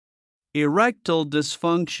Erectile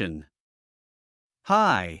dysfunction.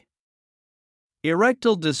 Hi.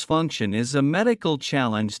 Erectile dysfunction is a medical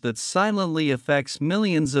challenge that silently affects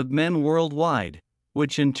millions of men worldwide,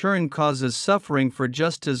 which in turn causes suffering for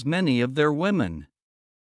just as many of their women.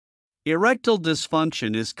 Erectile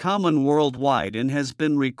dysfunction is common worldwide and has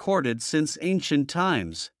been recorded since ancient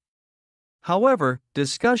times. However,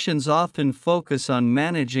 discussions often focus on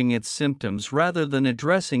managing its symptoms rather than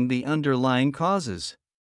addressing the underlying causes.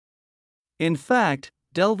 In fact,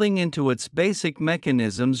 delving into its basic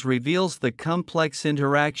mechanisms reveals the complex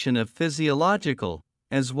interaction of physiological,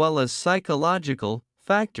 as well as psychological,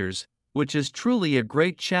 factors, which is truly a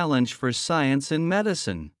great challenge for science and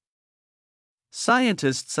medicine.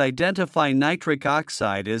 Scientists identify nitric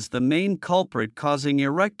oxide as the main culprit causing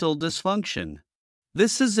erectile dysfunction.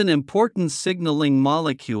 This is an important signaling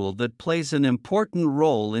molecule that plays an important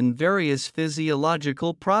role in various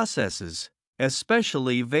physiological processes,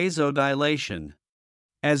 especially vasodilation.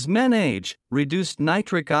 As men age, reduced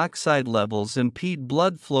nitric oxide levels impede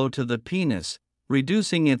blood flow to the penis,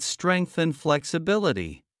 reducing its strength and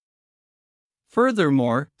flexibility.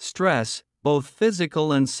 Furthermore, stress, both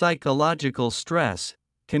physical and psychological stress,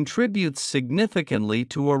 contributes significantly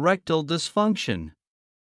to erectile dysfunction.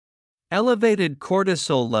 Elevated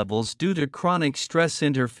cortisol levels due to chronic stress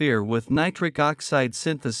interfere with nitric oxide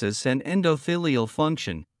synthesis and endothelial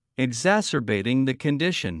function, exacerbating the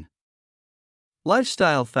condition.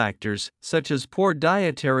 Lifestyle factors, such as poor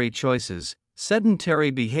dietary choices,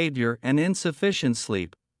 sedentary behavior, and insufficient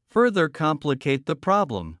sleep, further complicate the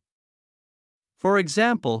problem. For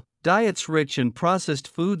example, diets rich in processed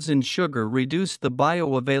foods and sugar reduce the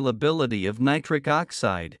bioavailability of nitric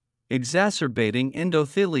oxide, exacerbating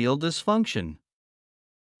endothelial dysfunction.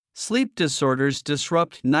 Sleep disorders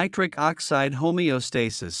disrupt nitric oxide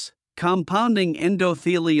homeostasis, compounding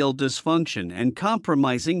endothelial dysfunction and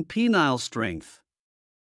compromising penile strength.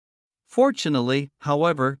 Fortunately,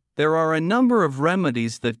 however, there are a number of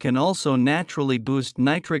remedies that can also naturally boost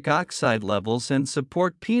nitric oxide levels and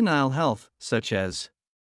support penile health, such as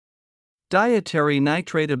dietary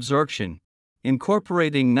nitrate absorption.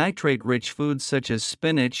 Incorporating nitrate-rich foods such as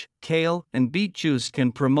spinach, kale, and beet juice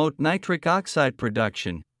can promote nitric oxide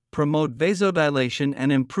production, promote vasodilation,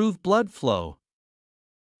 and improve blood flow.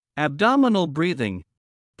 Abdominal breathing.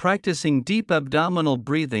 Practicing deep abdominal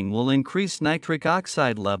breathing will increase nitric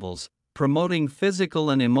oxide levels, promoting physical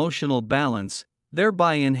and emotional balance,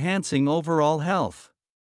 thereby enhancing overall health.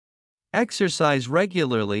 Exercise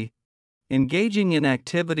regularly. Engaging in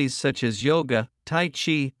activities such as yoga, tai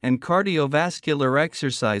chi, and cardiovascular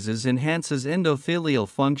exercises enhances endothelial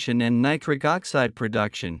function and nitric oxide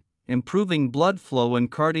production, improving blood flow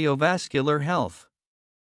and cardiovascular health.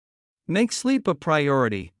 Make sleep a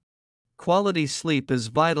priority. Quality sleep is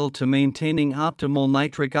vital to maintaining optimal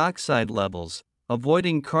nitric oxide levels,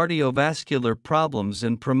 avoiding cardiovascular problems,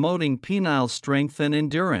 and promoting penile strength and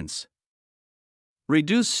endurance.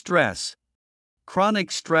 Reduce stress.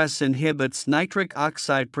 Chronic stress inhibits nitric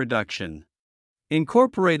oxide production.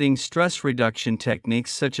 Incorporating stress reduction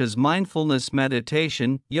techniques such as mindfulness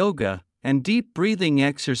meditation, yoga, and deep breathing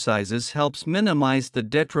exercises helps minimize the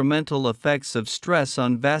detrimental effects of stress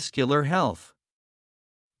on vascular health.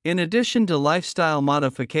 In addition to lifestyle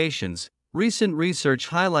modifications, recent research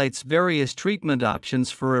highlights various treatment options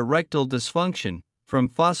for erectile dysfunction, from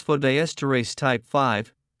phosphodiesterase type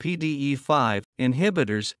 5, PDE5,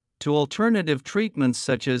 inhibitors, to alternative treatments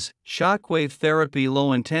such as shockwave therapy,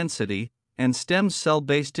 low intensity, and stem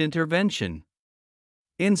cell-based intervention.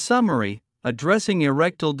 In summary, addressing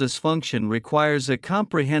erectile dysfunction requires a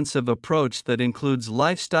comprehensive approach that includes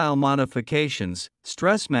lifestyle modifications,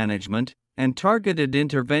 stress management, and targeted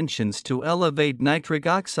interventions to elevate nitric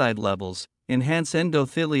oxide levels, enhance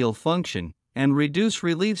endothelial function, and reduce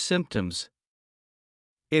relief symptoms.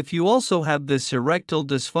 If you also have this erectile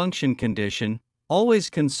dysfunction condition, always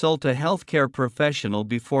consult a healthcare professional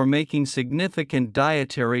before making significant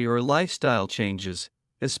dietary or lifestyle changes,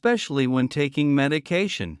 especially when taking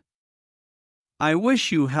medication. I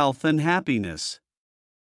wish you health and happiness.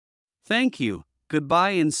 Thank you,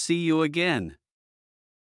 goodbye, and see you again.